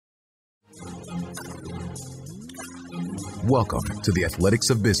Welcome to the Athletics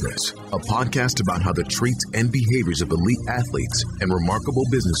of Business, a podcast about how the traits and behaviors of elite athletes and remarkable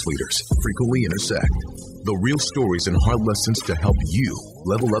business leaders frequently intersect. The real stories and hard lessons to help you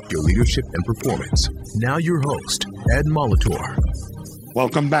level up your leadership and performance. Now your host, Ed Molitor.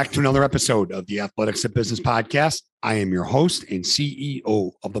 Welcome back to another episode of the Athletics of Business podcast. I am your host and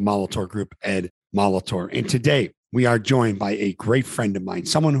CEO of the Molitor Group, Ed Molitor. And today we are joined by a great friend of mine,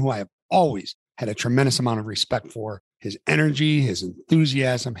 someone who I have always had a tremendous amount of respect for. His energy, his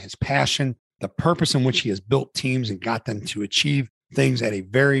enthusiasm, his passion, the purpose in which he has built teams and got them to achieve things at a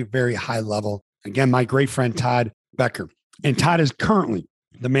very, very high level. Again, my great friend, Todd Becker. And Todd is currently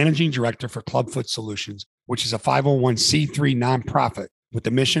the managing director for Clubfoot Solutions, which is a 501c3 nonprofit with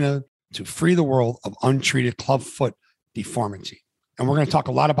the mission to free the world of untreated clubfoot deformity. And we're going to talk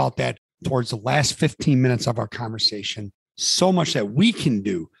a lot about that towards the last 15 minutes of our conversation. So much that we can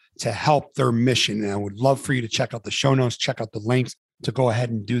do to help their mission. And I would love for you to check out the show notes, check out the links to go ahead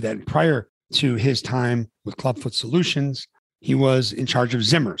and do that. And prior to his time with Clubfoot Solutions, he was in charge of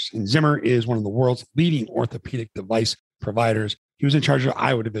Zimmers. And Zimmer is one of the world's leading orthopedic device providers. He was in charge of the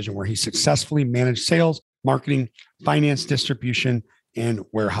Iowa division, where he successfully managed sales, marketing, finance, distribution, and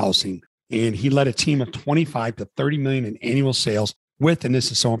warehousing. And he led a team of 25 to 30 million in annual sales with, and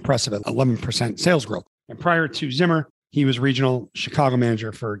this is so impressive, 11% sales growth. And prior to Zimmer, he was regional Chicago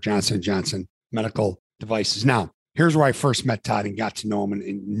manager for Johnson & Johnson Medical Devices. Now, here's where I first met Todd and got to know him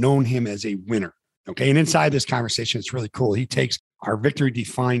and known him as a winner. Okay. And inside this conversation, it's really cool. He takes our Victory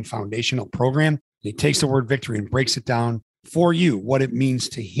Defined foundational program, and he takes the word victory and breaks it down for you, what it means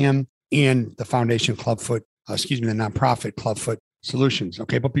to him and the foundation the nonprofit Clubfoot Solutions.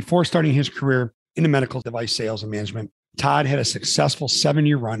 Okay. But before starting his career in the medical device sales and management, Todd had a successful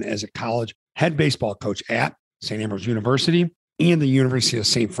 7-year run as a college head baseball coach at St. Ambrose University and the University of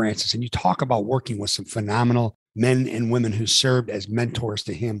St. Francis. And you talk about working with some phenomenal men and women who served as mentors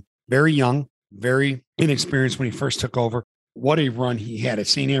to him. Very young, very inexperienced when he first took over. What a run he had at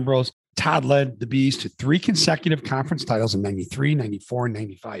St. Ambrose. Todd led the Bees to 3 consecutive conference titles in 93, 94, and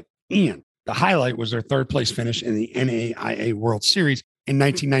 95. And the highlight was their 3rd place finish in the NAIA World Series in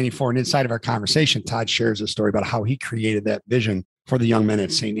 1994. And inside of our conversation, Todd shares a story about how he created that vision for the young men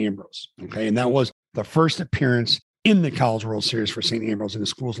at St. Ambrose. Okay. And that was the first appearance in the College World Series for St. Ambrose in the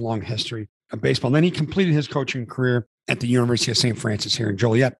school's long history of baseball. And then he completed his coaching career at the University of St. Francis here in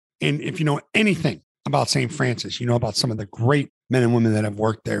Joliet. And if you know anything about St. Francis, you know about some of the great men and women that have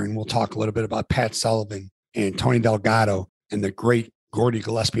worked there. And we'll talk a little bit about Pat Sullivan and Tony Delgado and the great Gordy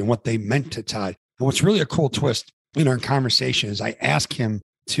Gillespie and what they meant to Todd. And what's really a cool twist in our conversation is I asked him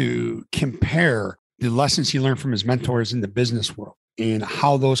to compare the lessons he learned from his mentors in the business world and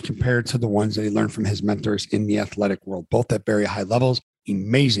how those compared to the ones that he learned from his mentors in the athletic world, both at very high levels.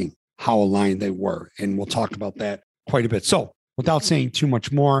 Amazing how aligned they were. And we'll talk about that quite a bit. So without saying too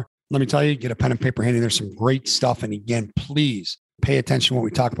much more, let me tell you, get a pen and paper handy. There's some great stuff. And again, please pay attention when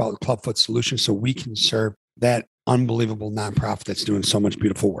we talk about the Clubfoot Solution so we can serve that unbelievable nonprofit that's doing so much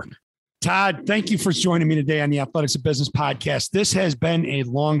beautiful work. Todd, thank you for joining me today on the Athletics of Business podcast. This has been a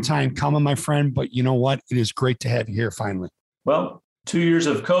long time coming, my friend, but you know what? It is great to have you here finally. Well, 2 years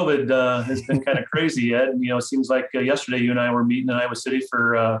of COVID has been kind of crazy, Ed. You know, it seems like yesterday you and I were meeting in Iowa City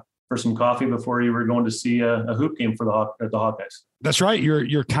for some coffee before you were going to see a hoop game for the Hawkeyes. That's right.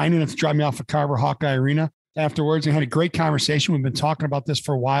 You're kind enough to drive me off of Carver Hawkeye Arena afterwards and had a great conversation. We've been talking about this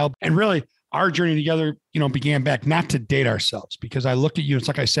for a while, and really our journey together, began back not to date ourselves, because I look at you. It's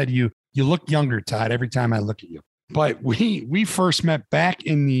like I said to you, you look younger, Todd, every time I look at you. But we first met back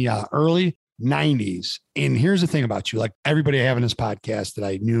in the early 90s. And here's the thing about you, like everybody I have in this podcast that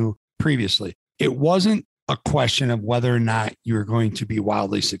I knew previously, it wasn't a question of whether or not you were going to be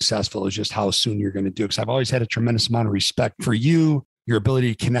wildly successful. It was just how soon you're going to do it. Because I've always had a tremendous amount of respect for you, your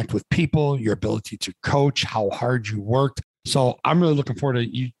ability to connect with people, your ability to coach, how hard you worked. So I'm really looking forward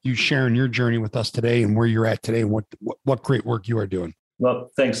to you sharing your journey with us today and where you're at today and what great work you are doing.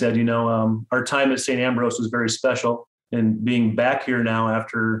 Well, thanks, Ed. Our time at St. Ambrose was very special. And being back here now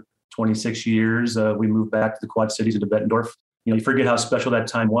after 26 years, we moved back to the Quad Cities into Bettendorf. You forget how special that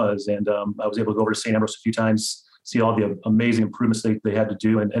time was. And I was able to go over to St. Ambrose a few times, see all the amazing improvements they had to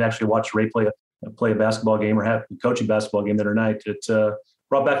do, and actually watch Ray play a basketball game or coach a basketball game the other night. It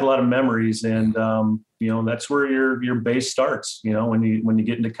brought back a lot of memories. And, that's where your base starts, when you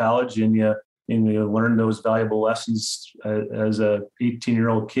get into college and you learn those valuable lessons as a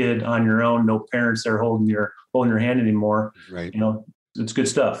 18-year-old kid on your own, no parents there holding your hand anymore. Right. It's good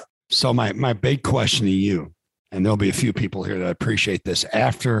stuff. So my big question to you, and there'll be a few people here that appreciate this,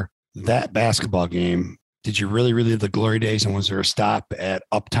 after that basketball game, did you really relive the glory days? And was there a stop at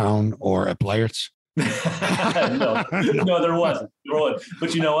Uptown or at Blayards? No, there wasn't.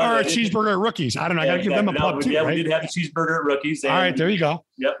 But you know what? Or a cheeseburger at Rookies. I don't know. I got to give them a plug too, yeah, right? we did have the cheeseburger at Rookies. All right, there you go.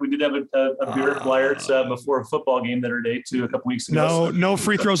 Yep, we did have a beer at Blyards before a football game the other day too, a couple weeks ago. No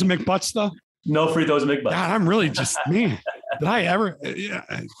free throws and McButts though? No free throws and McButts. God, I'm really just, man, did I ever? Yeah.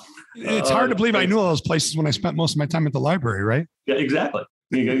 It's hard to believe I knew all those places when I spent most of my time at the library, right? Yeah, exactly.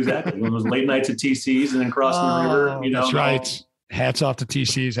 Exactly. Those late nights at TC's and then crossing the river. That's right. Hats off to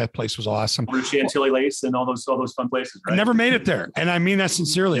TC's. That place was awesome. Chantilly lace and all those fun places. Right? I never made it there. And I mean that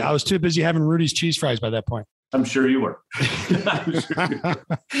sincerely. I was too busy having Rudy's cheese fries by that point. I'm sure you were.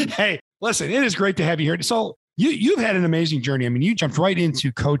 Hey, listen, it is great to have you here. So you've had an amazing journey. I mean, you jumped right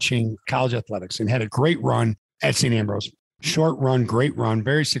into coaching college athletics and had a great run at St. Ambrose. Short run, great run,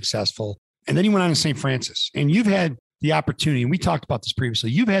 very successful. And then you went on to St. Francis. And you've had the opportunity, and we talked about this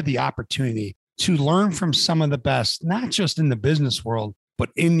previously, you've had the opportunity to learn from some of the best, not just in the business world, but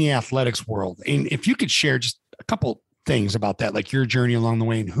in the athletics world. And if you could share just a couple things about that, like your journey along the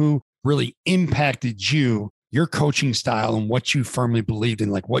way and who really impacted you, your coaching style and what you firmly believed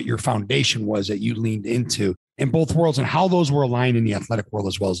in, like what your foundation was that you leaned into in both worlds and how those were aligned in the athletic world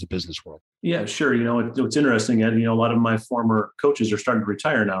as well as the business world. Yeah, sure. You know, it's interesting. And, a lot of my former coaches are starting to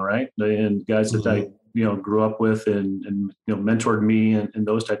retire now, right? And guys that I, grew up with and mentored me and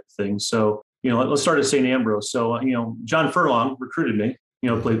those type of things. So, let's start at St. Ambrose. So, John Furlong recruited me,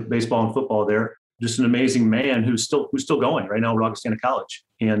 played baseball and football there. Just an amazing man who's still going right now at Augustana College.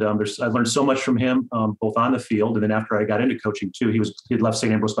 And I learned so much from him, both on the field. And then after I got into coaching too, he'd left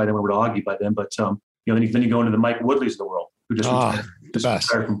St. Ambrose by then, went over to Augie by then. But, then you go into the Mike Woodleys of the world who just the best.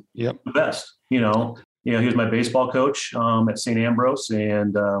 From Yep. The best, he was my baseball coach at St. Ambrose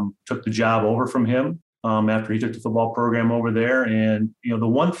and took the job over from him after he took the football program over there. And, the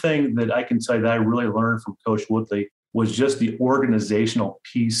one thing that I can tell you that I really learned from Coach Woodley was just the organizational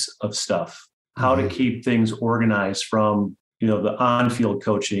piece of stuff, how to keep things organized from, the on-field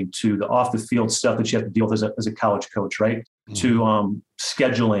coaching to the off-the-field stuff that you have to deal with as a college coach, right? To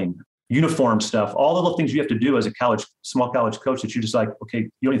scheduling, uniform stuff, all the little things you have to do as a small college coach that you're just like, okay,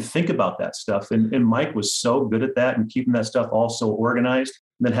 you don't even think about that stuff. And Mike was so good at that and keeping that stuff all so organized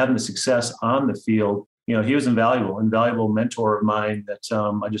and then having the success on the field. He was invaluable mentor of mine that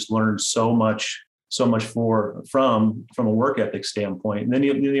I just learned so much from a work ethic standpoint. And then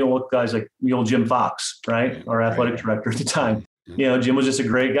you look guys like the old Jim Fox, right? Our athletic director at the time. Jim was just a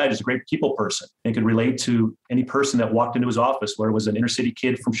great guy, just a great people person and could relate to any person that walked into his office, whether it was an inner city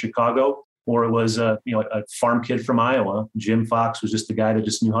kid from Chicago or it was a farm kid from Iowa. Jim Fox was just the guy that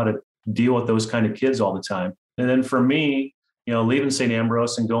just knew how to deal with those kind of kids all the time. And then for me, leaving St.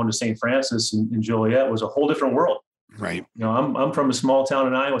 Ambrose and going to St. Francis in Joliet was a whole different world. Right. I'm from a small town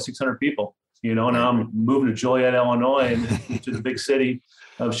in Iowa, 600 people. Now I'm moving to Joliet, Illinois, and to the big city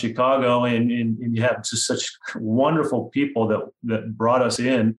of Chicago, and you have just such wonderful people that brought us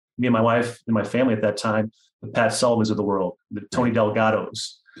in. Me and my wife and my family at that time, the Pat Sullivans of the world, the Tony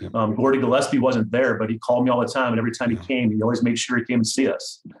Delgados. Yep. Gordy Gillespie wasn't there, but he called me all the time, and every time he came, he always made sure he came and see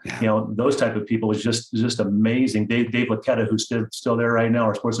us. Yeah. Those type of people was just amazing. Dave Laquetta, who's still there right now,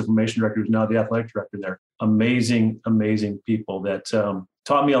 our sports information director, who's now the athletic director there. Amazing people that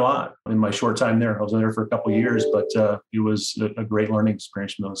taught me a lot in my short time there. I was there for a couple of years, but it was a great learning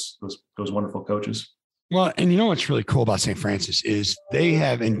experience from those wonderful coaches. Well, and what's really cool about St. Francis is they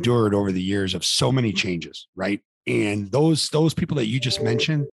have endured over the years of so many changes, right? And those people that you just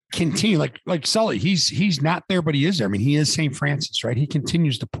mentioned continue, like Sully, he's not there, but he is there. I mean, he is St. Francis, right? He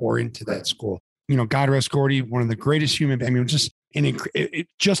continues to pour into that school. God rest Gordy, one of the greatest human. I mean, just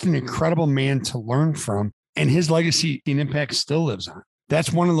an incredible man to learn from, and his legacy and impact still lives on.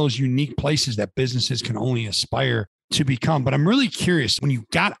 That's one of those unique places that businesses can only aspire to become. But I'm really curious, when you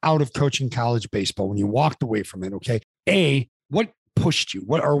got out of coaching college baseball, when you walked away from it, okay, A, what pushed you?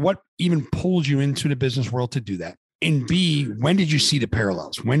 What even pulled you into the business world to do that? And B, when did you see the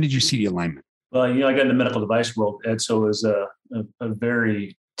parallels? When did you see the alignment? Well, I got in the medical device world, Ed, so it was a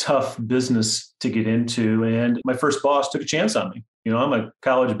very tough business to get into. And my first boss took a chance on me. I'm a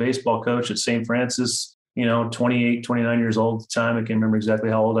college baseball coach at St. Francis, 28, 29 years old at the time. I can't remember exactly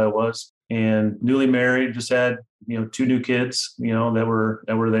how old I was. And newly married, just had, 2 new kids, that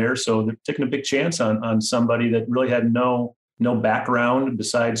were there. So they're taking a big chance on somebody that really had no background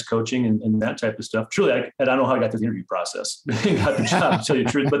besides coaching and that type of stuff. Truly, I don't know how I got through the interview process. Got the job, to tell you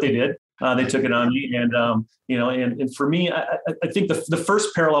the truth, but they did. They took it on me. And, and for me, I think the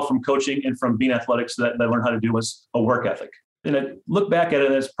first parallel from coaching and from being athletics that I learned how to do was a work ethic. And I look back at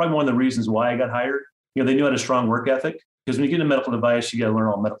it, that's probably one of the reasons why I got hired. They knew I had a strong work ethic. Because when you get in a medical device, you got to learn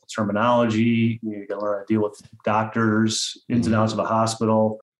all medical terminology. You got to learn how to deal with doctors, ins and outs of a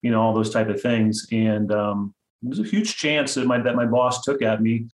hospital. all those type of things. And it was a huge chance that my boss took at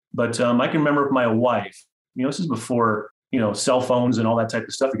me. But I can remember with my wife, this is before, cell phones and all that type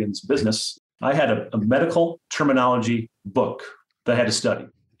of stuff against business. I had a medical terminology book that I had to study,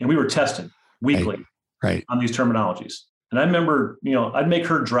 and we were tested weekly on these terminologies. And I remember, I'd make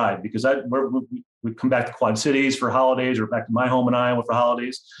her drive because we'd come back to Quad Cities for holidays or back to my home in Iowa for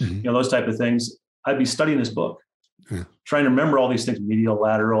holidays, those type of things. I'd be studying this book, trying to remember all these things, medial,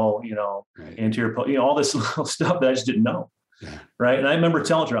 lateral, anterior, all this little stuff that I just didn't know. Yeah. Right. And I remember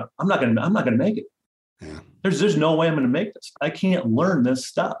telling her, I'm not going to make it. Yeah. There's no way I'm going to make this. I can't learn this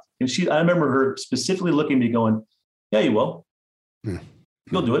stuff. And I remember her specifically looking at me going, yeah, you will. Yeah.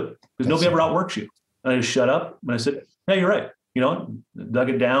 You'll do it because nobody ever outworks you. And I just shut up and I said, yeah, you're right. Dug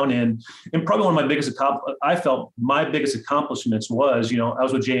it down. And probably one of my biggest accomplishments was, I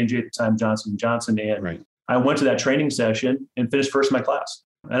was with J&J at the time, Johnson & Johnson. And I went to that training session and finished first in my class.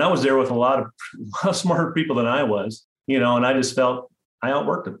 And I was there with a lot of smarter people than I was, and I just felt I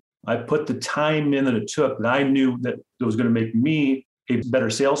outworked them. I put the time in that it took that I knew that it was going to make me a better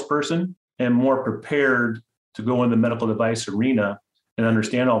salesperson and more prepared to go in the medical device arena and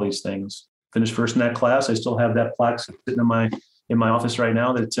understand all these things. Finished first in that class. I still have that plaque sitting in my office right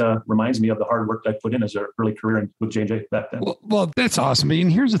now that reminds me of the hard work that I put in as an early career with J&J back then. Well, that's awesome.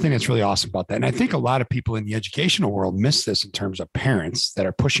 And here's the thing that's really awesome about that. And I think a lot of people in the educational world miss this in terms of parents that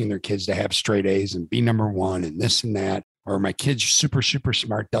are pushing their kids to have straight A's and be number one and this and that, or my kid's super, super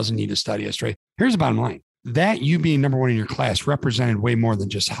smart, doesn't need to study a straight. Here's the bottom line. That you being number one in your class represented way more than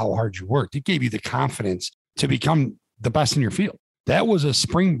just how hard you worked. It gave you the confidence to become the best in your field. That was a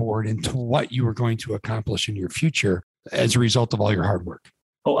springboard into what you were going to accomplish in your future as a result of all your hard work.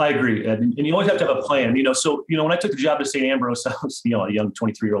 Oh, I agree, Ed. And you always have to have a plan, So, when I took the job at St. Ambrose, I was, a young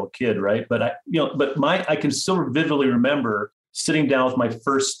 23-year-old kid, right? But I can still vividly remember sitting down with my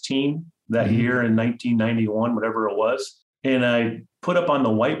first team that year in 1991, whatever it was. And I put up on the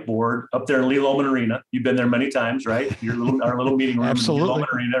whiteboard up there in Lee Loman Arena. You've been there many times, right? Our little meeting room Absolutely. In Lee Loman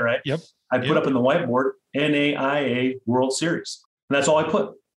Arena, right? Yep. I put up on the whiteboard NAIA World Series. And that's all I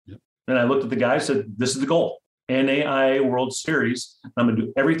put. Yep. And I looked at the guy and said, this is the goal. NAIA World Series. I'm going to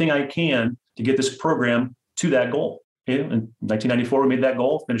do everything I can to get this program to that goal. In 1994, we made that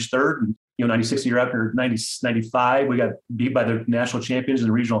goal, finished third. And 96 year after 95, we got beat by the national champions in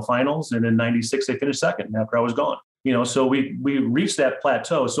the regional finals. And in 96, they finished second after I was gone. So we reached that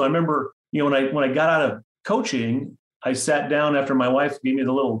plateau. So I remember, when I got out of coaching, I sat down after my wife gave me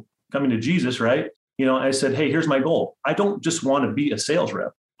the little coming to Jesus, right? I said, hey, here's my goal. I don't just want to be a sales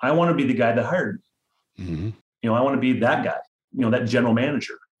rep. I want to be the guy that hired me. Mm-hmm. I want to be that guy, that general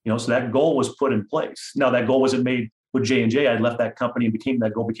manager, so that goal was put in place. Now that goal wasn't made with J&J. I left that company and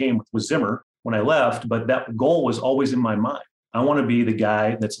that goal became with Zimmer when I left, but that goal was always in my mind. I want to be the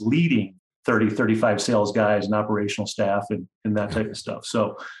guy that's leading 30, 35 sales guys and operational staff and that type of stuff.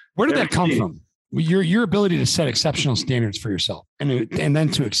 So where did that come from? Your ability to set exceptional standards for yourself and then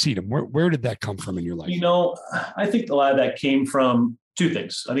to exceed them. Where did that come from in your life? I think a lot of that came from two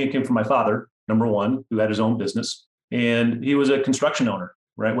things. I think it came from my father, number one, who had his own business, and he was a construction owner,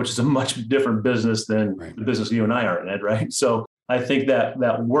 right? Which is a much different business than the business you and I are in, Ed, right? So I think that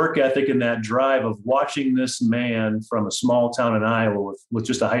work ethic and that drive of watching this man from a small town in Iowa with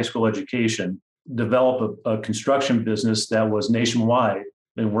just a high school education develop a construction business that was nationwide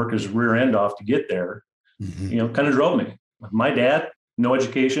and work his rear end off to get there, kind of drove me. My dad, no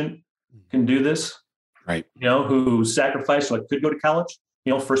education, can do this, right? Who sacrificed so I could go to college.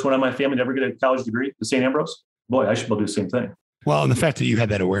 First one in my family to ever get a college degree at St. Ambrose. Boy, I should be able to do the same thing. Well, and the fact that you had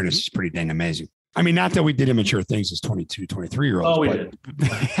that awareness is pretty dang amazing. I mean, not that we did immature things as 22, 23-year-olds. Oh, we did.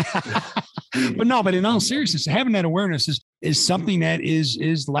 But in all seriousness, having that awareness is something that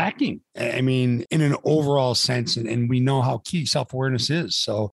is lacking. I mean, in an overall sense, and we know how key self-awareness is.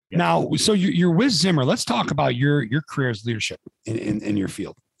 So now, you're with Zimmer. Let's talk about your career as leadership in your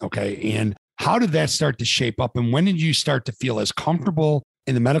field. Okay. And how did that start to shape up? And when did you start to feel as comfortable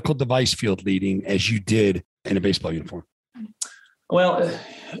in the medical device field leading as you did in a baseball uniform? Well,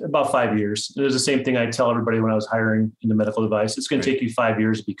 about 5 years. It was the same thing I tell everybody when I was hiring in the medical device. It's going to take you 5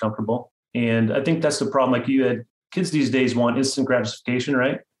 years to be comfortable. And I think that's the problem. Like you had kids these days want instant gratification,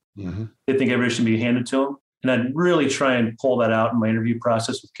 right? Mm-hmm. They think everything should be handed to them. And I'd really try and pull that out in my interview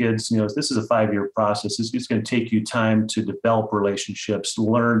process with kids. This is a 5-year process. It's going to take you time to develop relationships,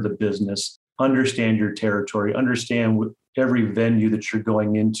 learn the business, understand your territory, understand what every venue that you're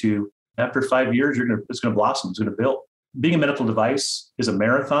going into. After 5 years, it's going to blossom. It's going to build. Being a medical device is a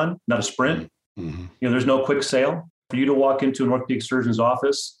marathon, not a sprint. Mm-hmm. There's no quick sale. For you to walk into an orthopedic surgeon's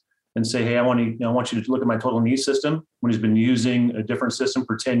office and say, hey, I want you to look at my total knee system when he's been using a different system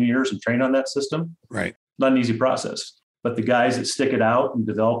for 10 years and train on that system. Right. Not an easy process. But the guys that stick it out and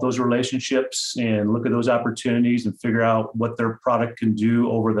develop those relationships and look at those opportunities and figure out what their product can do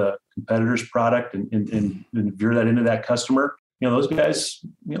over the competitor's product and veer that into that customer, those guys,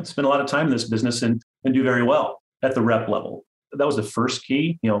 spend a lot of time in this business and do very well at the rep level. That was the first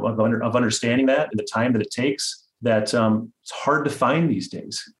key, of understanding that and the time that it takes. That it's hard to find these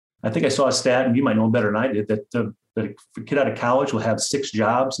days. I think I saw a stat, and you might know better than I did, that a kid out of college will have 6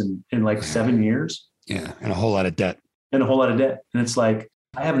 jobs in like 7 years. Yeah, and a whole lot of debt. And it's like,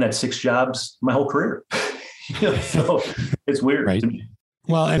 I haven't had 6 jobs my whole career. So it's weird right. to me.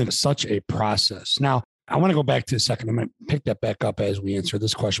 Well, and it's such a process. Now, I want to go back to a second. I'm going to pick that back up as we answer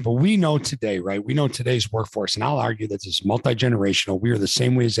this question. But we know today, right? We know today's workforce, and I'll argue that it's multi-generational. We are the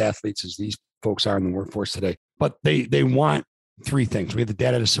same way as athletes as these folks are in the workforce today. But they want 3 things. We have the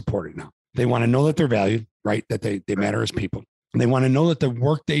data to support it now. They want to know that they're valued, right? That they matter as people. And they want to know that the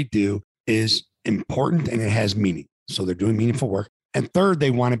work they do is important and it has meaning. So they're doing meaningful work. And third,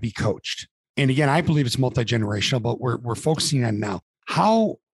 they want to be coached. And again, I believe it's multi-generational, but we're focusing on now.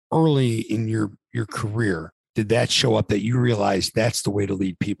 How early in your career did that show up that you realized that's the way to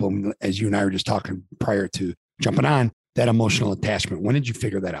lead people? As you and I were just talking prior to jumping on, that emotional attachment. When did you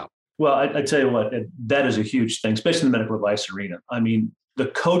figure that out? Well, I tell you what, that is a huge thing, especially in the medical advice arena. I mean, the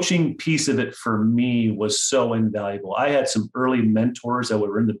coaching piece of it for me was so invaluable. I had some early mentors that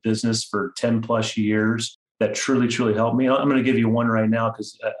were in the business for 10 plus years that truly, truly helped me. I'm going to give you one right now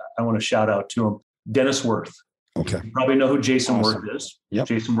because I want to shout out to him. Dennis Worth. Okay. You probably know who Jason Awesome. Worth is. Yep.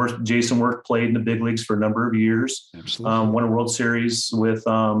 Jason Worth played in the big leagues for a number of years. Absolutely. Won a World Series with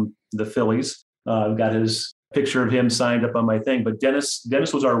the Phillies. I've got his picture of him signed up on my thing. But Dennis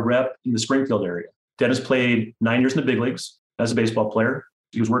was our rep in the Springfield area. Dennis played 9 years in the big leagues as a baseball player.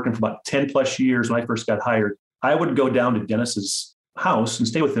 He was working for about 10 plus years when I first got hired. I would go down to Dennis's house and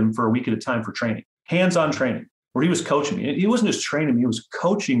stay with him for a week at a time for training, hands-on training, where he was coaching me. He wasn't just training me, he was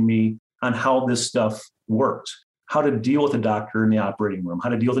coaching me on how this stuff worked, how to deal with a doctor in the operating room, how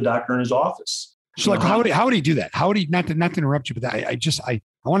to deal with a doctor in his office. So like, how would he do that? How would he, not to interrupt you, but I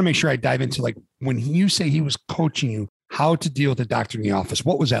want to make sure I dive into, like, when you say he was coaching you, how to deal with a doctor in the office,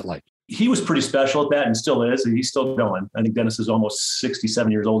 what was that like? He was pretty special at that and still is. And he's still going. I think Dennis is almost 67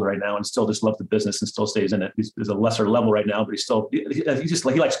 years old right now and still just loves the business and still stays in it. He's a lesser level right now, but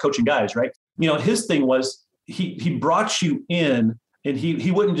he likes coaching guys, right? His thing was he brought you in and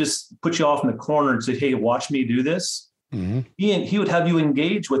he wouldn't just put you off in the corner and say, hey, watch me do this. Mm-hmm. He would have you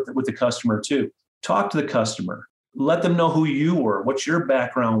engage with the customer too. Talk to the customer. Let them know who you were, what your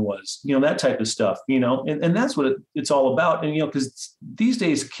background was, that type of stuff, and that's what it's all about. And, because these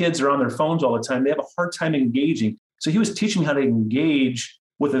days kids are on their phones all the time. They have a hard time engaging. So he was teaching how to engage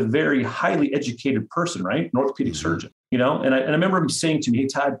with a very highly educated person, right? An orthopedic surgeon, and I remember him saying to me, hey,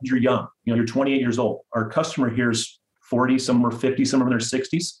 Todd, you're young, you're 28 years old. Our customer here is 40, some are 50, some are in their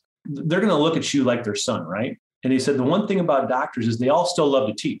 60s. They're going to look at you like their son, right? And he said, the one thing about doctors is they all still love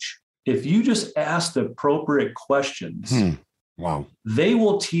to teach. If you just ask the appropriate questions, wow, they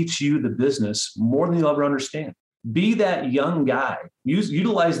will teach you the business more than you'll ever understand. Be that young guy.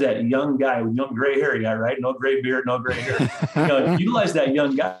 Utilize that young guy with young gray hair, right? No gray beard, no gray hair. Utilize that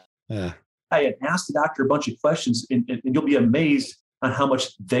young guy. Yeah. And ask the doctor a bunch of questions, and you'll be amazed on how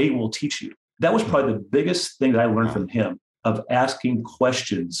much they will teach you. That was probably the biggest thing that I learned from him, of asking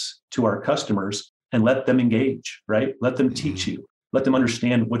questions to our customers and let them engage, right? Let them teach you. Let them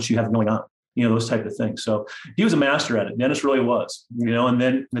understand what you have going on, those type of things. So he was a master at it. Dennis really was, and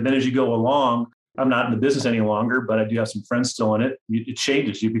then as you go along, I'm not in the business any longer, but I do have some friends still in it. It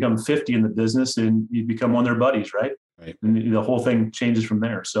changes. You become 50 in the business and you become one of their buddies, right? Right. And the whole thing changes from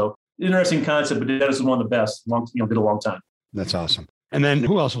there. So interesting concept, but Dennis is one of the best, did a long time. That's awesome. And then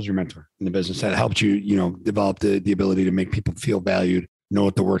who else was your mentor in the business that helped you, develop the ability to make people feel valued, know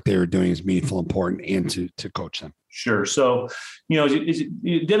what the work they were doing is meaningful, important, and to coach them? Sure. So,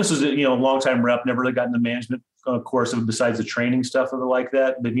 Dennis was a longtime rep, never really got in the management course besides the training stuff or like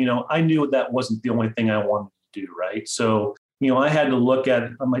that. But, I knew that wasn't the only thing I wanted to do. Right. So, I had to look at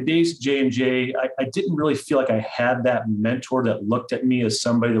on my days at J&J, I didn't really feel like I had that mentor that looked at me as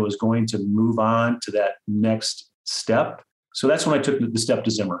somebody that was going to move on to that next step. So that's when I took the step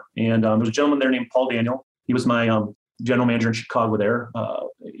to Zimmer. And there was a gentleman there named Paul Daniel. He was my general manager in Chicago there.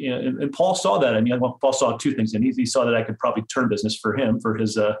 And Paul saw that. Paul saw two things. And he saw that I could probably turn business for him, for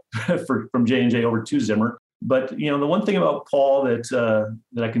his, from J&J over to Zimmer. But, the one thing about Paul that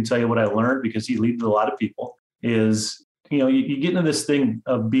I can tell you what I learned, because he leads a lot of people, is, you get into this thing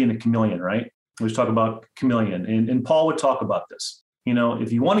of being a chameleon, right? We talk about chameleon. And Paul would talk about this.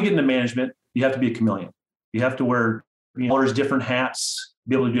 if you want to get into management, you have to be a chameleon. You have to wear, there's different hats,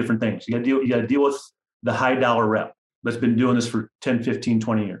 be able to do different things. You got to deal with the high dollar rep that's been doing this for 10, 15,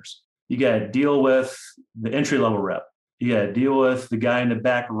 20 years. You got to deal with the entry level rep. You got to deal with the guy in the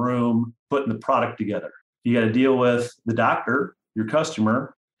back room putting the product together. You got to deal with the doctor, your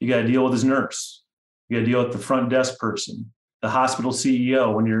customer. You got to deal with his nurse. You got to deal with the front desk person, the hospital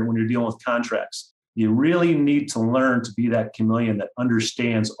CEO when you're dealing with contracts. You really need to learn to be that chameleon that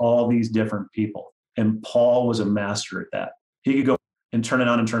understands all these different people. And Paul was a master at that. He could go and turn it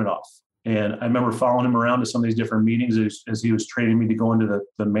on and turn it off. And I remember following him around to some of these different meetings as he was training me to go into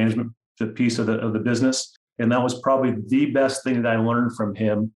the management piece of the business. And that was probably the best thing that I learned from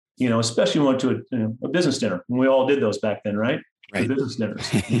him, especially when we went to a business dinner. And we all did those back then, right? Right. The business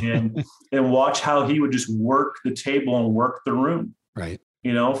dinners. and watch how he would just work the table and work the room. Right.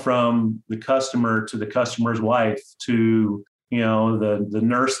 From the customer to the customer's wife to, the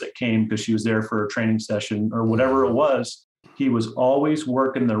nurse that came because she was there for a training session or whatever it was. He was always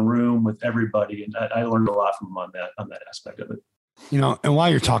working the room with everybody. And I learned a lot from him on that aspect of it. And while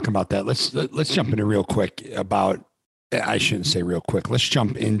you're talking about that, let's jump into real quick about, I shouldn't say real quick. Let's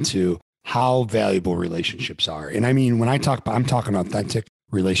jump into how valuable relationships are. And I mean, when I'm talking authentic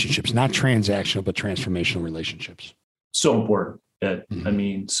relationships, not transactional, but transformational relationships. So important. Mm-hmm. I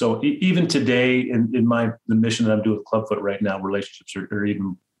mean, so even today in the mission that I'm doing with Clubfoot right now, relationships are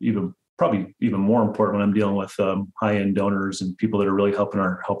even probably even more important when I'm dealing with high-end donors and people that are really helping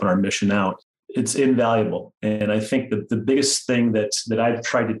our mission out. It's invaluable. And I think that the biggest thing that I've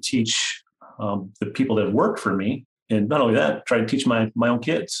tried to teach the people that work for me, and not only that, try to teach my own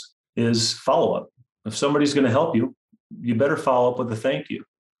kids, is follow-up. If somebody's going to help you, you better follow up with a thank you,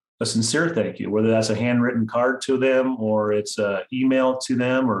 a sincere thank you, whether that's a handwritten card to them or it's an email to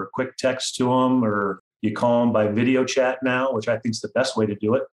them or a quick text to them, or you call them by video chat now, which I think is the best way to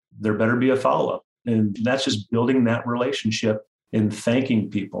do it. There better be a follow-up. And that's just building that relationship and thanking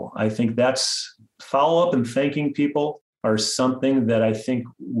people. I think that's follow-up and thanking people are something that I think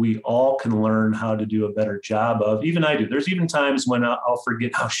we all can learn how to do a better job of. Even I do. There's even times when I'll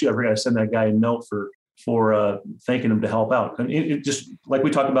forget, I forgot to send that guy a note for thanking him to help out. I mean, it just like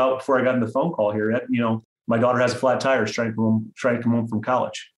we talked about before I got in the phone call here, my daughter has a flat tire, trying to come home from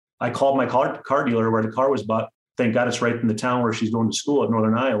college. I called my car dealer where the car was bought. Thank God it's right in the town where she's going to school at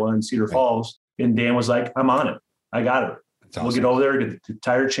Northern Iowa in Cedar Falls. And Dan was like, I'm on it. I got her. Awesome. We'll get over there, get the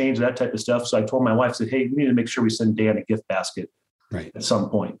tire change, that type of stuff. So I told my wife, hey, we need to make sure we send Dan a gift basket at some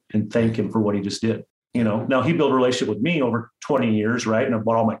point and thank him for what he just did. Now he built a relationship with me over 20 years, right? And I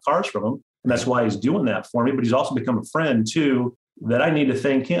bought all my cars from him. And that's why he's doing that for me. But he's also become a friend too, that I need to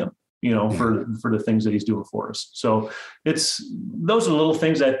thank him, for the things that he's doing for us. So those are little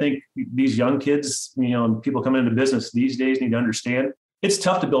things I think these young kids, and people coming into business these days need to understand. It's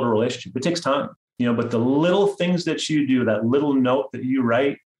tough to build a relationship. It takes time, but the little things that you do, that little note that you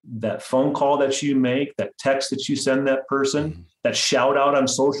write, that phone call that you make, that text that you send that person, that shout out on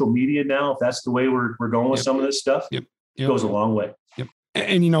social media now, if that's the way we're going with some of this stuff, goes a long way.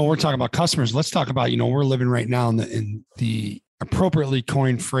 And, we're talking about customers. Let's talk about, we're living right now in the appropriately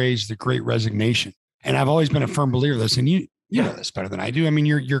coined phrase, the great resignation. And I've always been a firm believer of this. And you know this better than I do. I mean,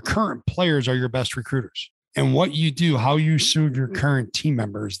 your current players are your best recruiters. And what you do, how you serve your current team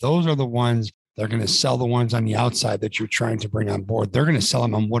members, those are the ones that are going to sell the ones on the outside that you're trying to bring on board. They're going to sell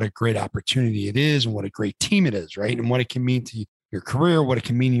them on what a great opportunity it is and what a great team it is, right? And what it can mean to your career, what it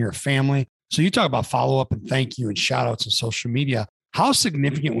can mean to your family. So you talk about follow-up and thank you and shout outs on social media. How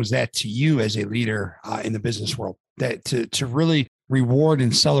significant was that to you as a leader in the business world, that to really reward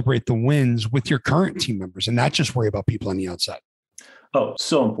and celebrate the wins with your current team members and not just worry about people on the outside? Oh,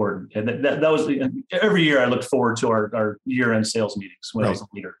 so important. And that was every year I looked forward to our year-end sales meetings when I was a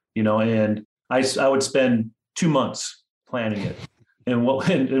leader, and I would spend 2 months planning it and what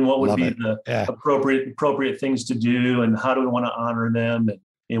would be the appropriate things to do and how do we want to honor them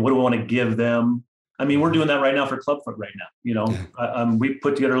and what do we want to give them. I mean, we're doing that right now for Clubfoot right now. We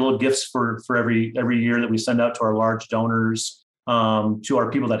put together little gifts for every year that we send out to our large donors, to our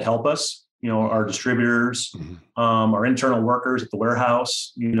people that help us, our distributors, our internal workers at the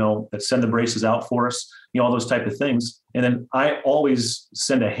warehouse, that send the braces out for us, all those type of things. And then I always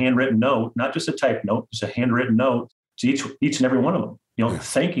send a handwritten note, not just a typed note, just a handwritten note to each and every one of them,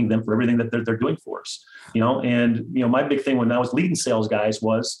 thanking them for everything that they're doing for us, and my big thing when I was leading sales guys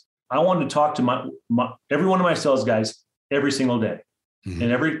was, I wanted to talk to every one of my sales guys every single day. And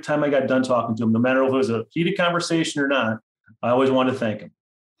every time I got done talking to them, no matter if it was a heated conversation or not, I always wanted to thank them.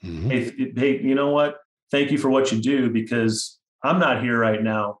 Hey, you know what? Thank you for what you do, because I'm not here right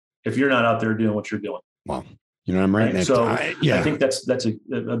now if you're not out there doing what you're doing. Wow. You know, I'm writing that. So I think that's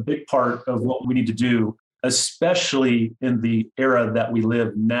a big part of what we need to do, especially in the era that we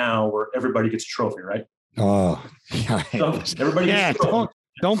live now, where everybody gets a trophy, right? Oh, yeah. So everybody gets a trophy.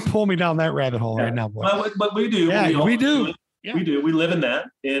 Don't pull me down that rabbit hole right now, boy. But we do. Yeah, we do. Yeah. We do. We live in that,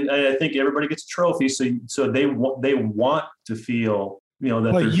 and I think everybody gets a trophy. So they want to feel,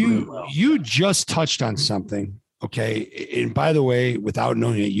 that. But you just touched on something, okay? And by the way, without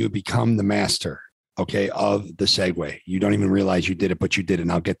knowing it, you become the master, okay, of the segue. You don't even realize you did it, but you did it.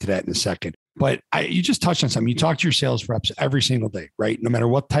 And I'll get to that in a second. But you just touched on something. You talk to your sales reps every single day, right? No matter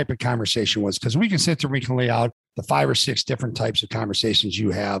what type of conversation was, because we can sit there, we can lay out the 5 or 6 different types of conversations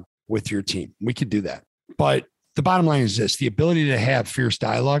you have with your team. We could do that. But the bottom line is this: the ability to have fierce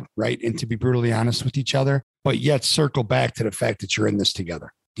dialogue, right? And to be brutally honest with each other, but yet circle back to the fact that you're in this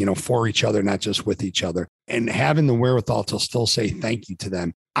together, for each other, not just with each other, and having the wherewithal to still say thank you to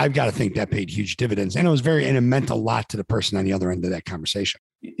them. I've got to think that paid huge dividends. And it meant a lot to the person on the other end of that conversation.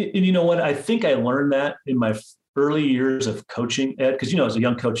 And you know what? I think I learned that in my early years of coaching, Ed, because, as a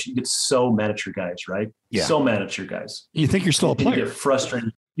young coach, you get so mad at your guys, right? Yeah. So mad at your guys. You think you're still a player. You get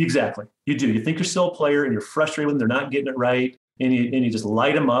frustrated. Exactly. You do. You think you're still a player and you're frustrated when they're not getting it right. And you just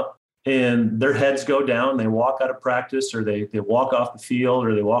light them up and their heads go down. They walk out of practice, or they walk off the field,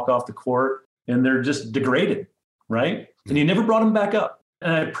 or they walk off the court, and they're just degraded, right? And you never brought them back up.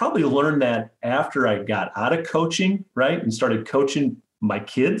 And I probably learned that after I got out of coaching, right? And started coaching my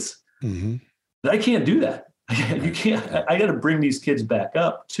kids. Mm-hmm. That I can't do that. You can't. I got to bring these kids back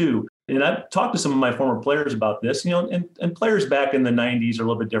up too. And I've talked to some of my former players about this, and players back in the 90s are a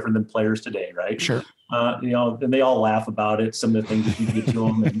little bit different than players today, right? Sure. And they all laugh about it, some of the things that you get to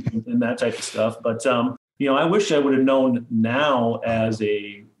them and that type of stuff. But, I wish I would have known now as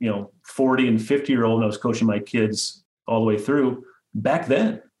a, 40 and 50-year-old, and I was coaching my kids all the way through back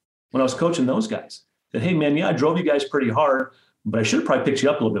then when I was coaching those guys, that, hey, man, I drove you guys pretty hard, but I should have probably picked you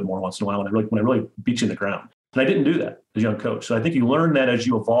up a little bit more once in a while when I really beat you in the ground. And I didn't do that as a young coach. So I think you learn that as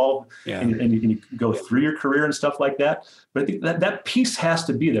you evolve and you go through your career and stuff like that. But I think that piece has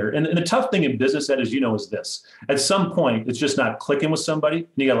to be there. And the tough thing in business, Ed, is this. At some point, it's just not clicking with somebody, and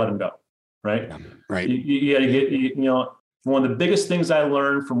you got to let them go, right? Yeah, right. You got to get, one of the biggest things I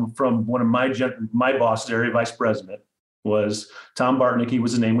learned from one of my bosses, area vice president, was Tom Bartnick.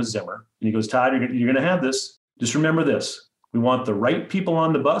 His name was Zimmer. And he goes, Todd, you're going to have this. Just remember this. We want the right people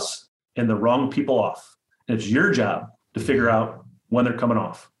on the bus and the wrong people off. And it's your job to figure out when they're coming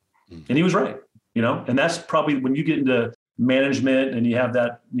off. And he was right, and that's probably when you get into management and you have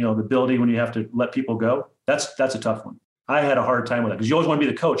that, the ability when you have to let people go, that's a tough one. I had a hard time with that because you always want to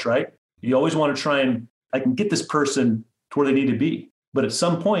be the coach, right? You always want to try and I can get this person to where they need to be. But at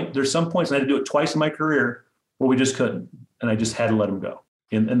some point, there's some points, and I had to do it twice in my career where we just couldn't. And I just had to let them go.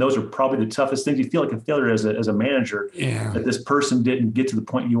 And those are probably the toughest things. You feel like a failure as a manager, that this person didn't get to the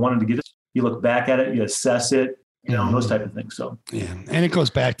point you wanted to get it. You look back at it, you assess it, those type of things. So, And it goes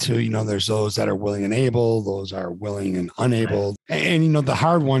back to, there's those that are willing and able, those are willing and unable. And, the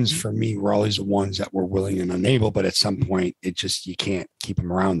hard ones for me were always the ones that were willing and unable, but at some point you can't keep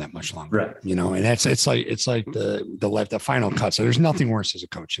them around that much longer, right? And it's like the final cut. So there's nothing worse as a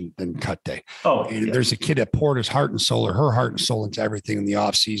coach than cut day. There's a kid that poured his heart and soul, or her heart and soul, into everything in the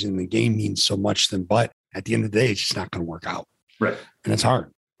off season. The game means so much to them, but at the end of the day, it's just not going to work out. Right. And it's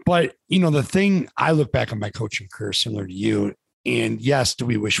hard. But, the thing, I look back on my coaching career similar to you, and yes, do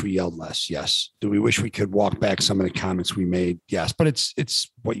we wish we yelled less? Yes. Do we wish we could walk back some of the comments we made? Yes. But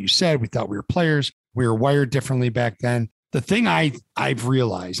it's what you said. We thought we were players. We were wired differently back then. The thing I've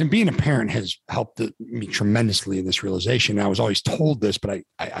realized, and being a parent has helped me tremendously in this realization. I was always told this, but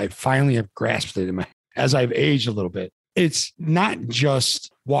I finally have grasped it as I've aged a little bit. It's not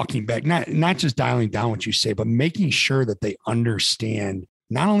just walking back, not just dialing down what you say, but making sure that they understand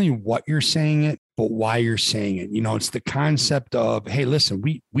not only what you're saying it, but why you're saying it. It's the concept of, hey, listen,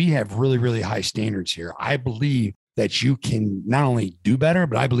 we have really, really high standards here. I believe that you can not only do better,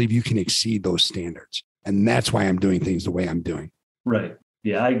 but I believe you can exceed those standards. And that's why I'm doing things the way I'm doing. Right.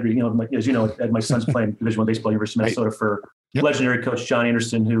 Yeah, I agree. As you know, my son's playing Division I baseball, University of Minnesota, for legendary coach John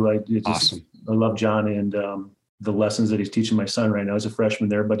Anderson, who I love John and the lessons that he's teaching my son right now as a freshman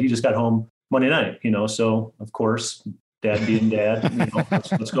there. But he just got home Monday night, so of course, Dad being dad,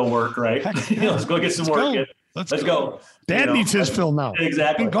 let's go work, right? Let's go get some work. Let's go. Dad needs his fill now.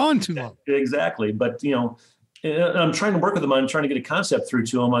 Exactly. Been gone too long. Exactly. But, I'm trying to work with him. I'm trying to get a concept through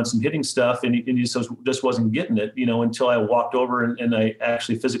to him on some hitting stuff. And he just wasn't getting it, until I walked over and I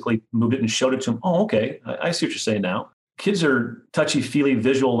actually physically moved it and showed it to him. Oh, okay. I see what you're saying now. Kids are touchy-feely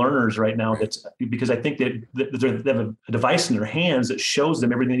visual learners right now. That's because I think they have a device in their hands that shows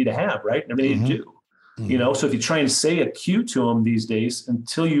them everything they need to have, right? And everything they need to do. So if you try and say a cue to them these days,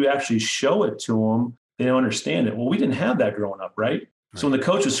 until you actually show it to them, they don't understand it. Well, we didn't have that growing up, right? So when the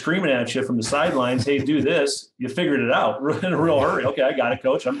coach was screaming at you from the sidelines, hey, do this, you figured it out in a real hurry. Okay, I got it,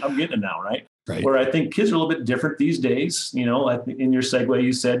 coach. I'm getting it now, right? Where I think kids are a little bit different these days. I think in your segue,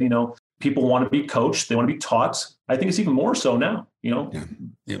 you said, people want to be coached. They want to be taught. I think it's even more so now,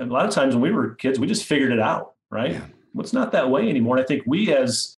 And a lot of times when we were kids, we just figured it out, right? Yeah. Well, it's not that way anymore. And I think we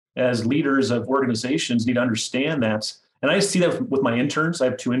as leaders of organizations need to understand that. And I see that with my interns. I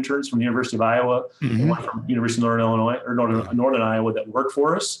have 2 interns from the University of Iowa and one from University of Northern Illinois or Northern Iowa that work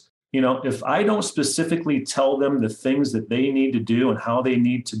for us. If I don't specifically tell them the things that they need to do and how they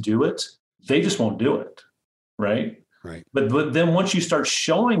need to do it, they just won't do it. Right. But then once you start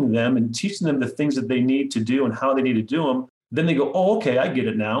showing them and teaching them the things that they need to do and how they need to do them, then they go, oh, okay, I get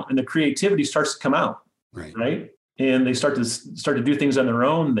it now. And the creativity starts to come out. Right. And they start to do things on their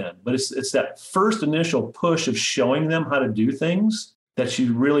own then. But it's that first initial push of showing them how to do things that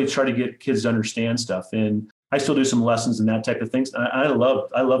you really try to get kids to understand stuff. And I still do some lessons and that type of things. I love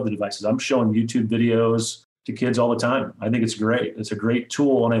the devices. I'm showing YouTube videos to kids all the time. I think it's great. It's a great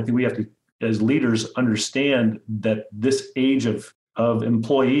tool. And I think we have to, as leaders, understand that this age of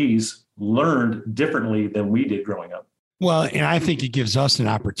employees learned differently than we did growing up. Well, and I think it gives us an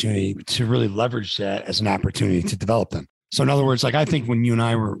opportunity to really leverage that as an opportunity to develop them. So in other words, like I think when you and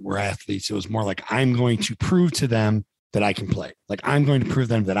I were athletes, it was more like I'm going to prove to them that I can play. Like I'm going to prove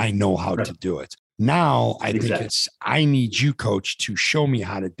them that I know how to do it. Now I think it's, I need you, coach, to show me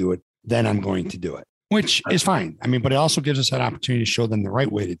how to do it. Then I'm going to do it, which is fine. I mean, but it also gives us that opportunity to show them the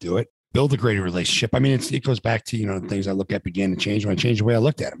right way to do it, build a greater relationship. I mean, it goes back to, the things I look at began to change when I changed the way I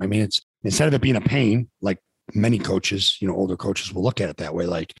looked at them. I mean, it's instead of it being a pain, like many coaches, older coaches will look at it that way.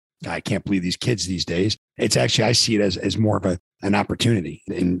 Like, I can't believe these kids these days. It's actually, I see it as more of an opportunity,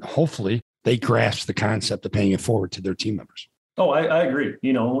 and hopefully they grasp the concept of paying it forward to their team members. Oh, I agree.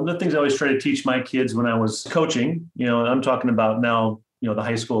 One of the things I always try to teach my kids when I was coaching, I'm talking about now, the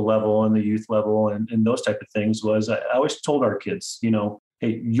high school level and the youth level and those type of things was I always told our kids,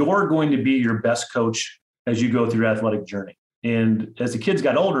 hey, you're going to be your best coach as you go through your athletic journey. And as the kids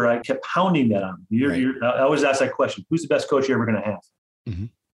got older, I kept pounding that on them. I always ask that question: who's the best coach you're ever going to have?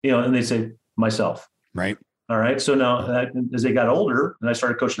 Mm-hmm. And they say, myself. Right. All right. So now as they got older and I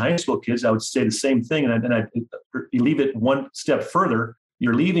started coaching high school kids, I would say the same thing. And I leave it one step further.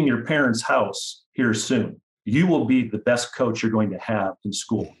 You're leaving your parents' house here soon. You will be the best coach you're going to have in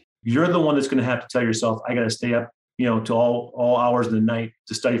school. You're the one that's going to have to tell yourself, I got to stay up, to all hours of the night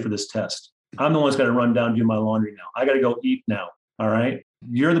to study for this test. I'm the one that's got to run down and do my laundry now. I got to go eat now. All right.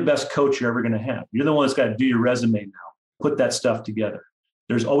 You're the best coach you're ever going to have. You're the one that's got to do your resume now. Put that stuff together.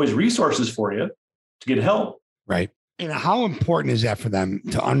 There's always resources for you to get help. Right. And how important is that for them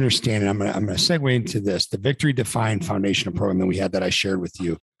to understand? And I'm going to segue into this, the Victory Defined Foundational Program that we had that I shared with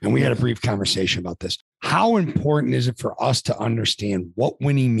you. And we had a brief conversation about this. How important is it for us to understand what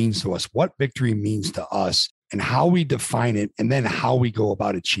winning means to us, what victory means to us, and how we define it, and then how we go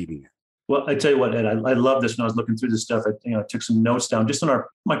about achieving it? Well, I tell you what, Ed, I love this. When I was looking through this stuff, I took some notes down just on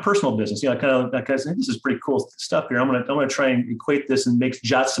my personal business. I said, this is pretty cool stuff here. I'm going to try and equate this and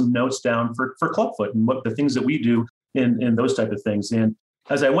jot some notes down for Clubfoot and what the things that we do in those type of things. And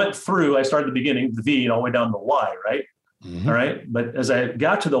as I went through, I started at the beginning, the V, all the way down to the Y, right? Mm-hmm. All right. But as I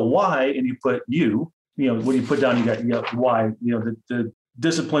got to the Y and you put what do you put down? You got Y, the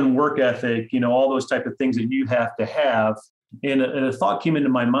discipline, work ethic, all those type of things that you have to have. And a thought came into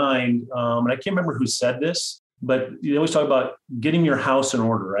my mind, and I can't remember who said this, but you always talk about getting your house in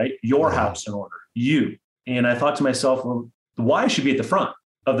order, right? Your house in order, you. And I thought to myself, well, the why should be at the front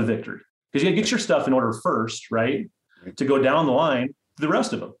of the victory, because you got to get your stuff in order first, right? To go down the line to the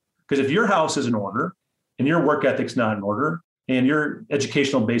rest of them. Because if your house is in order and your work ethic's not in order and your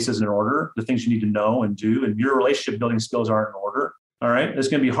educational base isn't in order, the things you need to know and do, and your relationship building skills aren't in order, all right, it's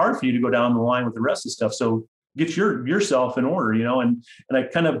going to be hard for you to go down the line with the rest of the stuff. So get yourself in order, and I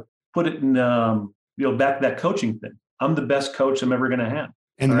kind of put it in, back to that coaching thing. I'm the best coach I'm ever going to have.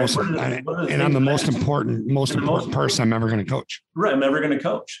 And I'm the most important person I'm ever going to coach. Right. I'm ever going to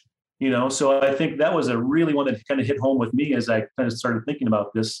coach, so I think that was a really one that kind of hit home with me as I kind of started thinking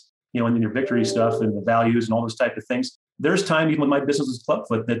about this, and then your victory stuff and the values and all those type of things. There's time even with my business as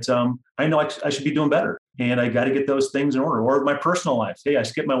Clubfoot that I know I should be doing better, and I got to get those things in order. Or my personal life. Hey, I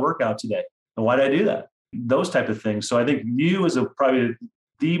skipped my workout today. And why did I do that? Those type of things. So I think you is probably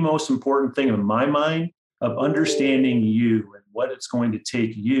the most important thing in my mind of understanding you and what it's going to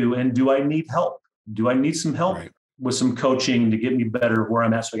take you. And do I need help? Do I need some help with some coaching to get me better where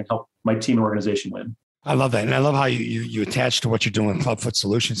I'm at so I can help my team and organization win? I love that. And I love how you attach to what you're doing with Clubfoot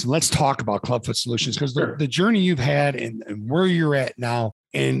Solutions. And let's talk about Clubfoot Solutions, because the journey you've had and where you're at now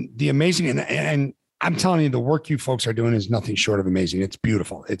and the amazing, and I'm telling you, the work you folks are doing is nothing short of amazing. It's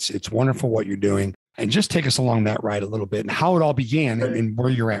beautiful. It's wonderful what you're doing. And just take us along that ride a little bit and how it all began and where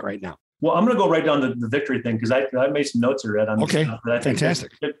you're at right now. Well, I'm going to go right down the victory thing, because I made some notes here, Ed, on this stuff that I think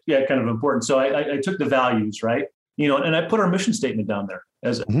fantastic. Kind of important. So I took the values, right? And I put our mission statement down there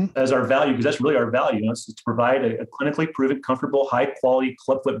as our value, because that's really our value. It's to provide a clinically proven, comfortable, high quality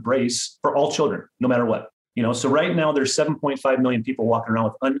clubfoot brace for all children, no matter what. So right now there's 7.5 million people walking around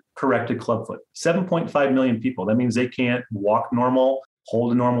with uncorrected clubfoot. 7.5 million people. That means they can't walk normal,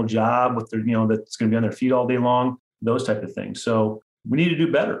 hold a normal job with their, that's going to be on their feet all day long, those type of things. So we need to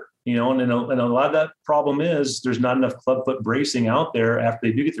do better. And a lot of that problem is there's not enough clubfoot bracing out there after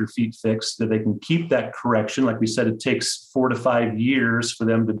they do get their feet fixed that they can keep that correction. Like we said, it takes 4 to 5 years for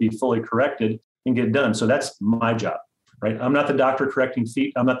them to be fully corrected and get done. So that's my job, right? I'm not the doctor correcting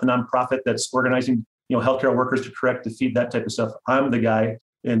feet. I'm not the nonprofit that's organizing, healthcare workers to correct the feet, that type of stuff. I'm the guy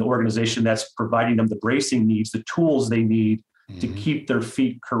in the organization that's providing them the bracing needs, the tools they need to keep their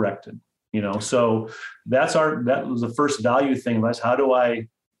feet corrected. So that was the first value thing. Was how do I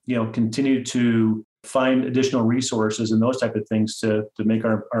continue to find additional resources and those type of things to make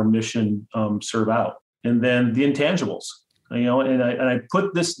our mission serve out. And then the intangibles, and I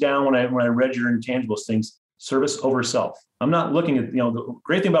put this down when I read your intangibles things, service over self. I'm not looking at, the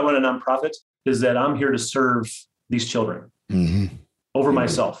great thing about running a nonprofit is that I'm here to serve these children over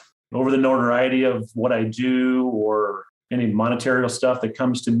myself, over the notoriety of what I do or any monetary stuff that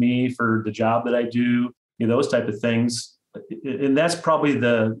comes to me for the job that I do, those type of things. And that's probably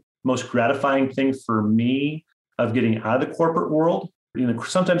the most gratifying thing for me of getting out of the corporate world.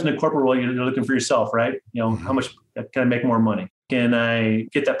 Sometimes in the corporate world, you're looking for yourself, right? How much can I make more money? Can I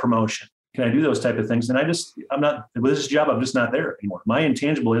get that promotion? Can I do those type of things? And I'm not, with this job, I'm just not there anymore. My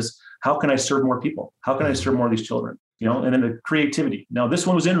intangible is, how can I serve more people? How can I serve more of these children? And then the creativity. Now, this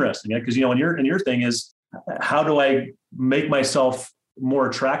one was interesting, because, and your thing is, how do I make myself more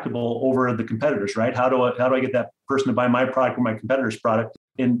attractable over the competitors, right? How do I get that person to buy my product or my competitor's product?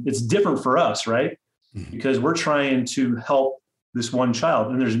 And it's different for us, right? Because we're trying to help this one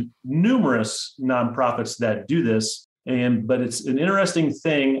child. And there's numerous nonprofits that do this. But it's an interesting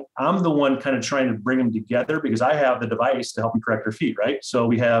thing. I'm the one kind of trying to bring them together because I have the device to help them correct their feet, right? So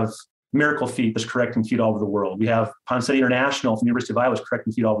we have Miracle Feet that's correcting feet all over the world. We have Ponce International from the University of Iowa that's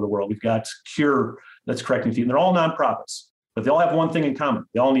correcting feet all over the world. We've got Cure that's correcting feet. And they're all nonprofits, but they all have one thing in common.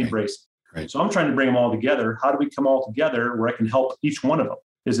 They all need bracing. Right. So I'm trying to bring them all together. How do we come all together where I can help each one of them?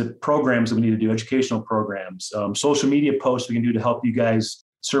 Is it programs that we need to do, educational programs, social media posts we can do to help you guys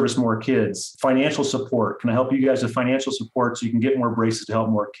service more kids, financial support? Can I help you guys with financial support so you can get more braces to help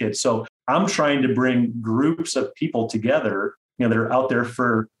more kids? So I'm trying to bring groups of people together, that are out there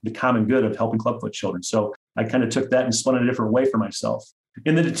for the common good of helping clubfoot children. So I kind of took that and spun it a different way for myself.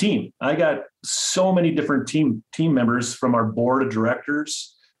 And then the team, I got so many different team members, from our board of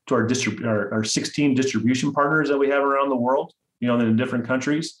directors to our 16 distribution partners that we have around the world, in different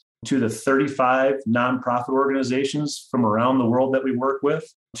countries, to the 35 nonprofit organizations from around the world that we work with,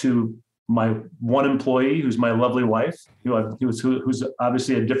 to my one employee, who's my lovely wife, who's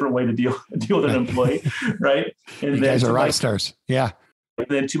obviously a different way to deal with an employee, right? And you guys are rock stars, yeah. And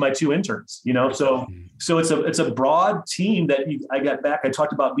then to my 2 interns, so it's a broad team that I got back. I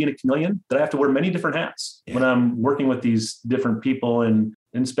talked about being a chameleon, that I have to wear many different hats when I'm working with these different people, and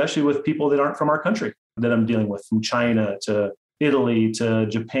especially with people that aren't from our country that I'm dealing with, from China to Italy to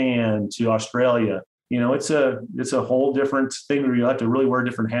Japan to Australia. It's a whole different thing where you have to really wear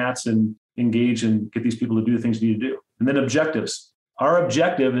different hats and engage and get these people to do the things you need to do. And then objectives. Our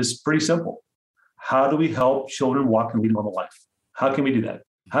objective is pretty simple. How do we help children walk and lead a normal life? How can we do that?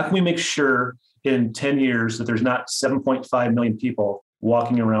 How can we make sure in 10 years that there's not 7.5 million people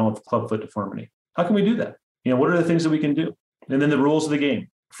walking around with clubfoot deformity? How can we do that? What are the things that we can do? And then the rules of the game.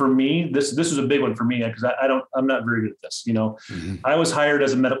 For me, this is a big one for me, because I'm not very good at this. I was hired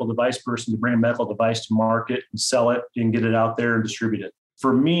as a medical device person to bring a medical device to market and sell it and get it out there and distribute it.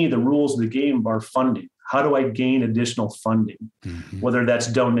 For me, the rules of the game are funding. How do I gain additional funding? Whether that's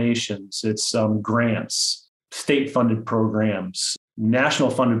donations, it's grants, state-funded programs,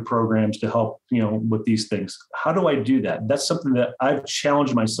 national-funded programs to help, with these things. How do I do that? That's something that I've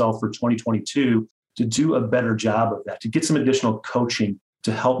challenged myself for 2022 to do a better job of that, to get some additional coaching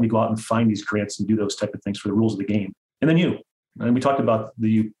to help me go out and find these grants and do those type of things for the rules of the game. And then you. And we talked about the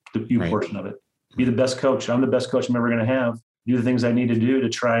you right. portion of it. Be the best coach. I'm the best coach I'm ever going to have. Do the things I need to do to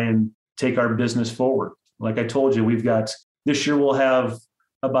try and take our business forward. Like I told you, we've got, this year we'll have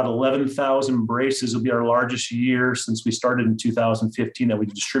about 11,000 braces. Will be our largest year since we started in 2015 that we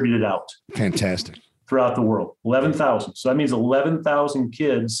distributed out. Fantastic. Throughout the world, 11,000. So that means 11,000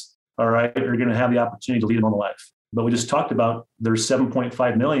 kids, all right, are going to have the opportunity to lead a normal life. But we just talked about there's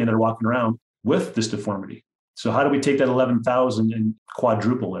 7.5 million that are walking around with this deformity. So how do we take that 11,000 and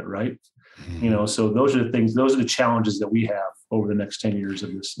quadruple it, right? So those are the things, those are the challenges that we have over the next 10 years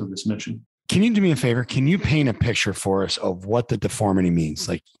of this mission. Can you do me a favor? Can you paint a picture for us of what the deformity means?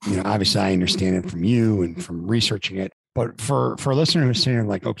 Like, obviously I understand it from you and from researching it, but for a listener who's saying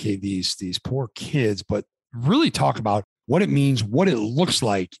like, okay, these poor kids, but really talk about what it means, what it looks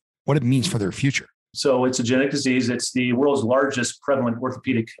like, what it means for their future. So it's a genetic disease. It's the world's largest prevalent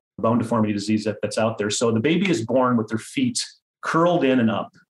orthopedic bone deformity disease that's out there. So the baby is born with their feet curled in and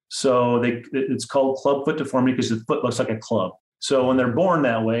up. So it's called clubfoot deformity because the foot looks like a club. So when they're born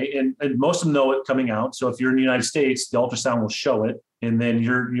that way, and most of them know it coming out. So if you're in the United States, the ultrasound will show it. And then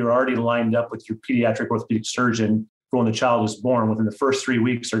you're already lined up with your pediatric orthopedic surgeon for when the child is born. Within the first 3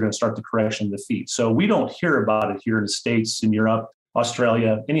 weeks, they're going to start the correction of the feet. So we don't hear about it here in the States, in Europe,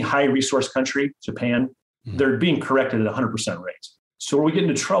 Australia, any high resource country, Japan, they're being corrected at 100% rate. So where we get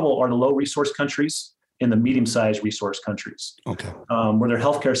into trouble are the low resource countries and the medium-sized resource countries, where their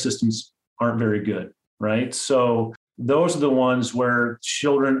healthcare systems aren't very good, right? So those are the ones where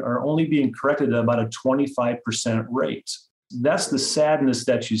children are only being corrected at about a 25% rate. That's the sadness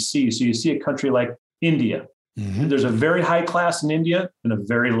that you see. So you see a country like India. There's a very high class in India and a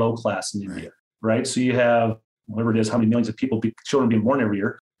very low class in India, right? So you have whatever it is, how many millions of children being born every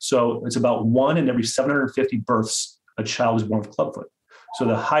year. So it's about 1 in every 750 births, a child is born with clubfoot. So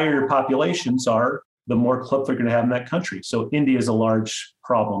the higher your populations are, the more clubfoot you're going to have in that country. So India is a large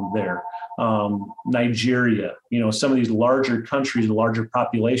problem there. Nigeria, some of these larger countries, larger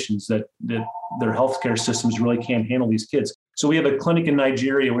populations that their healthcare systems really can't handle these kids. So we have a clinic in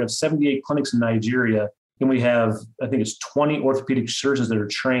Nigeria. We have 78 clinics in Nigeria, and we have, I think it's 20 orthopedic surgeons that are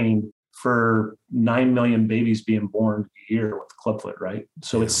trained for 9 million babies being born a year with clubfoot, right?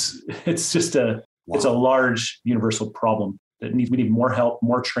 So it's just it's a large universal problem that we need more help,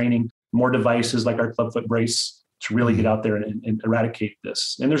 more training, more devices like our clubfoot brace to really get out there and eradicate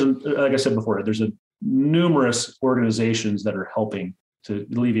this. And like I said before, there's numerous organizations that are helping to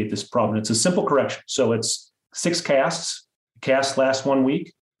alleviate this problem. It's a simple correction. So it's 6 casts. Cast lasts 1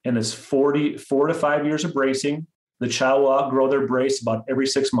 week, and it's 4 to 5 years of bracing. The child will outgrow their brace about every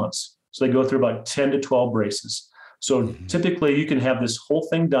 6 months. So they go through about 10 to 12 braces. So typically you can have this whole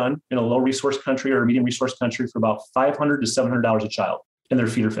thing done in a low resource country or a medium resource country for about $500 to $700 a child, and their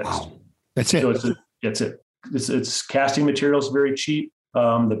feet are fixed. Wow. That's it. So that's it. It's casting materials very cheap.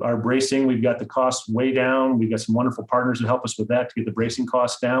 Our bracing, we've got the costs way down. We've got some wonderful partners that help us with that to get the bracing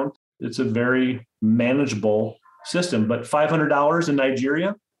costs down. It's a very manageable system, but $500 in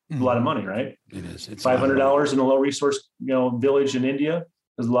Nigeria is a lot of money, right? It is. It's $500 in a low resource, village in India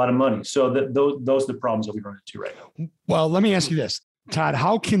is a lot of money. So those are the problems that we run into right now. Well, let me ask you this, Todd,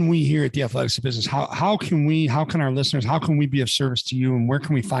 how can we here at the Athletics of Business, how can our listeners, how can we be of service to you, and where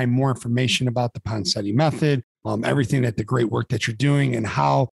can we find more information about the Ponseti method, everything the great work that you're doing, and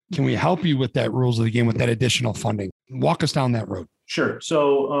how can we help you with that rules of the game, with that additional funding? Walk us down that road. Sure.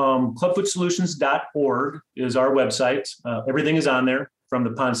 So clubfootsolutions.org is our website. Everything is on there, from the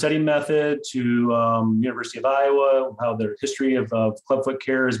Ponseti method to University of Iowa, how their history of clubfoot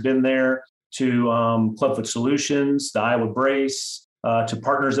care has been there, to Clubfoot Solutions, the Iowa Brace, to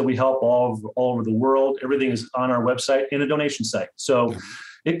partners that we help all over the world. Everything is on our website and a donation site. So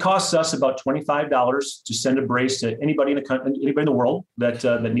it costs us about $25 to send a brace to anybody in the world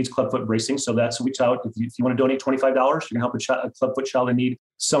that needs clubfoot bracing. So that's what we tout. If you want to donate $25, you're going to help a clubfoot child in need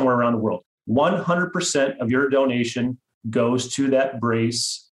somewhere around the world. 100% of your donation goes to that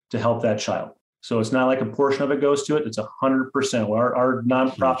brace to help that child. So it's not like a portion of it goes to it. It's 100%. Our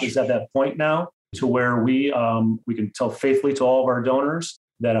nonprofit is at that point now to where we can tell faithfully to all of our donors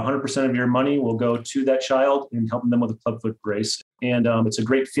that 100% of your money will go to that child and helping them with a clubfoot brace. And it's a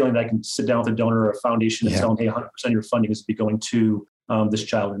great feeling that I can sit down with a donor or a foundation and tell them, hey, 100% of your funding is to be going to this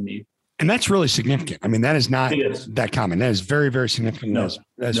child in need. And that's really significant. I mean, that is not that common. That is very, very significant.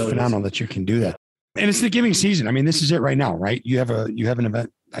 That's phenomenal that you can do that. And it's the giving season. I mean, this is it right now, right? You have an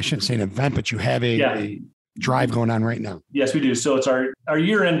event. I shouldn't say an event, but you have a drive going on right now. Yes, we do. So it's our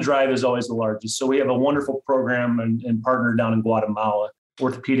year-end drive is always the largest. So we have a wonderful program and partner down in Guatemala,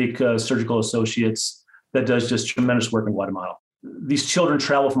 Orthopedic Surgical Associates, that does just tremendous work in Guatemala. These children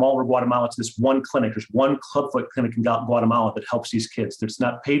travel from all over Guatemala to this one clinic. There's one clubfoot clinic in Guatemala that helps these kids. It's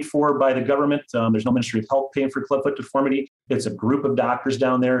not paid for by the government. There's no Ministry of Health paying for clubfoot deformity. It's a group of doctors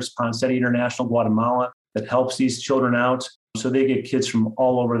down there. It's Ponseti International Guatemala that helps these children out. So they get kids from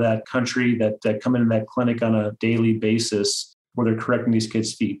all over that country that come into that clinic on a daily basis where they're correcting these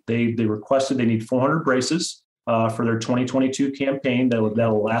kids' feet. They requested they need 400 braces for their 2022 campaign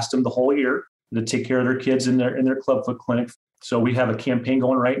that'll last them the whole year to take care of their kids in their Clubfoot clinic. So we have a campaign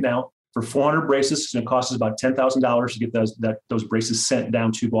going right now for 400 braces. It's going to cost us about $10,000 to get those braces sent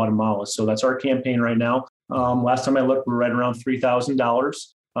down to Guatemala. So that's our campaign right now. Last time I looked, we're right around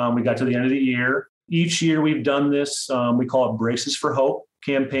 $3,000. We got to the end of the year. Each year we've done this. We call it Braces for Hope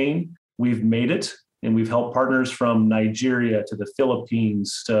campaign. We've made it, and we've helped partners from Nigeria to the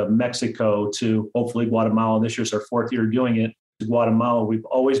Philippines to Mexico to hopefully Guatemala. This year's our fourth year doing it to Guatemala. We've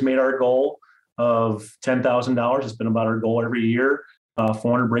always made our goal of $10,000. It's been about our goal every year.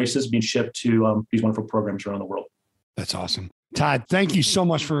 400 braces being shipped to these wonderful programs around the world. That's awesome. Todd, thank you so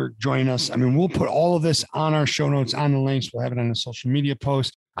much for joining us. I mean, we'll put all of this on our show notes, on the links. We'll have it on the social media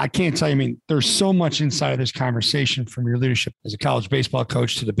post. I can't tell you, I mean, there's so much inside of this conversation from your leadership as a college baseball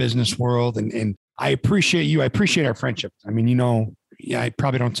coach to the business world. And I appreciate you. I appreciate our friendship. I mean, I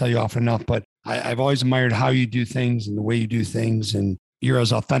probably don't tell you often enough, but I've always admired how you do things and the way you do things. And you're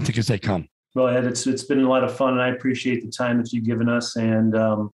as authentic as they come. Well, Ed, it's been a lot of fun, and I appreciate the time that you've given us. And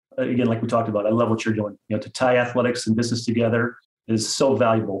again, like we talked about, I love what you're doing. To tie athletics and business together is so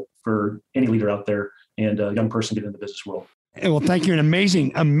valuable for any leader out there and a young person getting into the business world. Well, thank you. An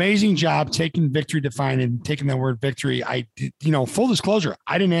amazing job taking victory defined and taking that word victory. Full disclosure,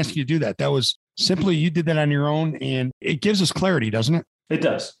 I didn't ask you to do that. That was simply, you did that on your own, and it gives us clarity, doesn't it? It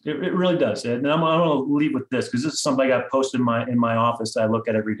does. It really does. And I'm going to leave with this because this is something I got posted in my office that I look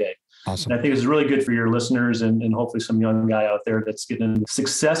at every day. Awesome. And I think it's really good for your listeners and hopefully some young guy out there that's getting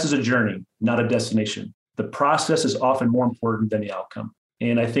success is a journey, not a destination. The process is often more important than the outcome.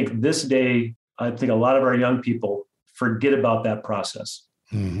 And I think this day, I think a lot of our young people forget about that process.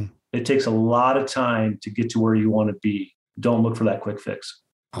 Mm-hmm. It takes a lot of time to get to where you want to be. Don't look for that quick fix.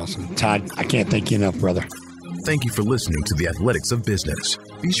 Awesome. Todd, I can't thank you enough, brother. Thank you for listening to The Athletics of Business.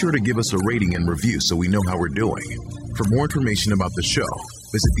 Be sure to give us a rating and review so we know how we're doing. For more information about the show,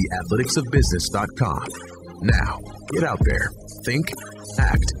 visit theathleticsofbusiness.com. Now, get out there, think,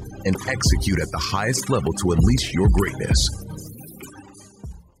 act, and execute at the highest level to unleash your greatness.